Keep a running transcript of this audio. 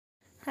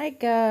Hi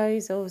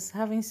guys, I was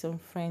having some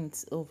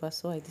friends over,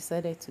 so I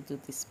decided to do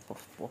this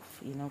puff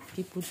puff.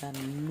 People that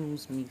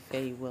knows me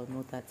very well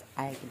know that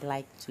I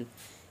like to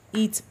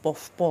eat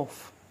puff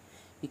puff.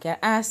 You can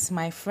ask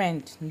my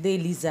friend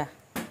Eliza,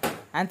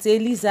 Auntie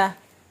Eliza.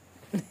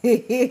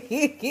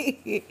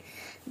 Me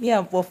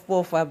and puff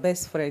puff are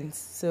best friends,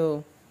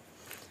 so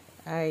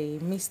I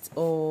mixed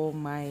all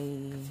my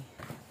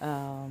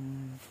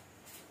um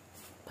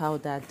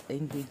powdered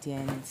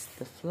ingredients,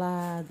 the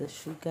flour, the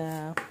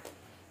sugar,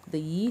 the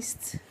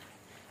yeast,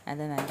 and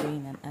then I go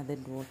in and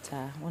added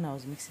water. When I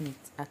was mixing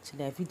it,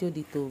 actually I videoed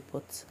it all,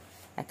 but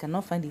I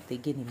cannot find it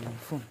again in my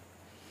phone.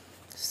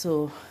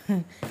 So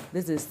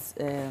this is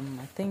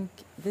I think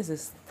this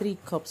is 3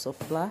 cups of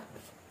flour.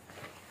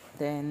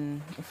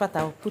 Then in fact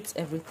I'll put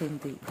everything,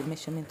 the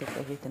measurement of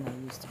everything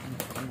I used in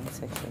the comment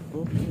section.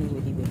 Oh,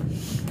 anyway.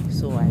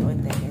 So I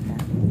went ahead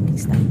and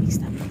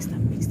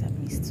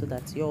mixed so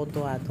that your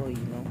do,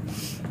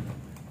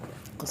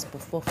 because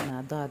before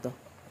na do,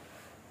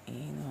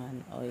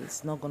 and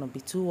it's not going to be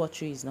too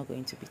watery, it's not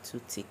going to be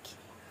too thick.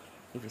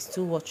 If it's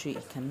too watery,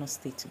 it cannot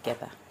stay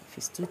together. If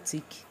it's too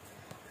thick,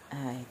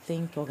 I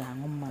think or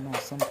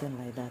something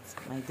like that.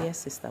 My dear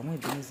sister,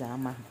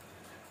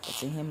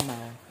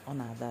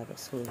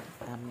 so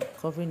I'm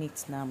covering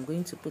it now. I'm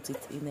going to put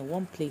it in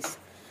one place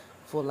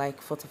for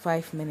like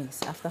 45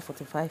 minutes. After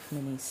 45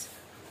 minutes,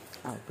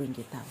 I'll bring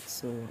it out.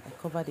 So I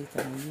covered it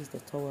and I used the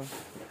towel.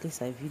 At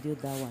least I videoed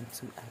that one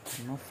too. I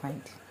cannot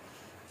find.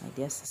 My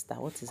dear sister,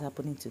 what is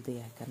happening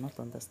today? I cannot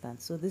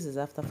understand. So this is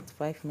after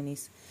 45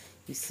 minutes.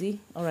 You see,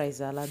 alright,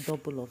 Zala,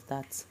 double of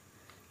that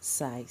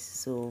size.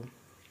 So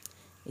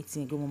it's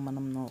in good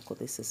manam.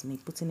 This is me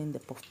putting in the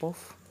puff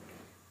puff.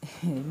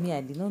 Me, I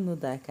did not know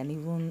that I can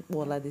even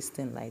waller this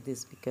thing like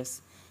this,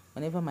 because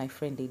whenever my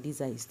friend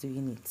Eliza is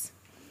doing it,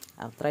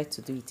 I'll try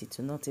to do it. It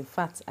will not. In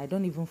fact, I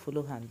don't even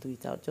follow her and do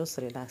it. I'll just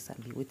relax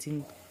and be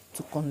waiting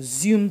to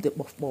consume the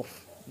puff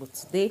puff. But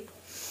today,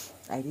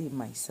 I did it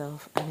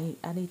myself, and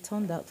it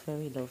turned out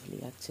very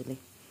lovely actually.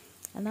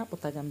 And that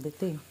potagam, the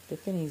thing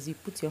is, you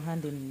put your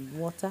hand in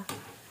water,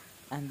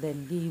 and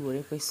then you will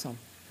replace some.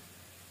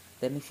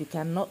 Then if you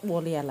cannot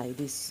wall like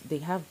this, they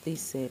have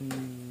this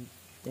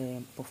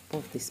puff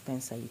puff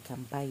dispenser. You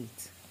can buy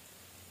it.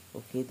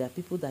 Okay, there are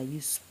people that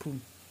use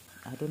spoon.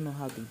 I don't know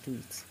how they do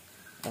it,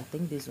 but I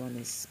think this one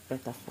is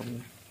better for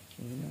me.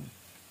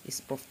 It's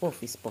puff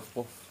puff. It's puff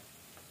puff.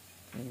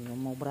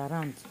 More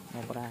round,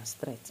 more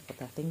straight,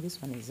 but I think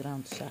this one is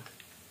round, sharp.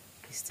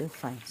 It's still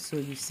fine. So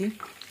you see,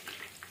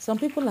 some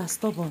people are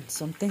stubborn.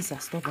 Some things are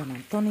stubborn.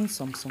 I'm turning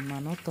some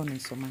are not turning,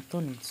 some are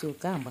turning. So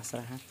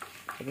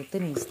but the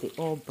thing is, they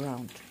all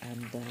browned,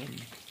 and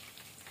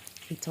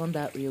it turned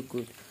out real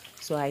good.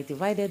 So I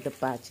divided the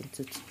batch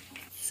into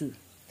two.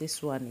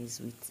 This one is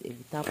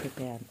without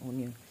pepper and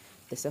onion.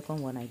 The second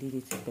one I did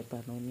it with pepper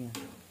and onion.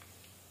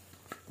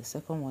 The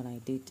second one I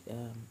did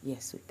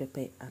yes, with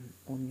pepper and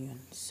onion.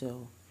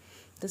 So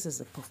this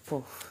is a puff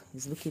puff.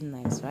 It's looking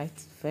nice, right?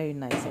 Very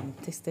nice, and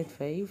it tasted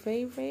very,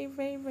 very, very,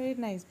 very, very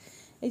nice.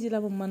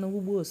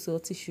 So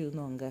tissue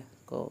nonga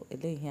go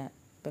here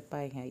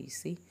pepper here, you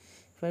see,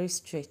 very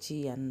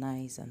stretchy and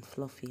nice and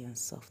fluffy and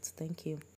soft. Thank you.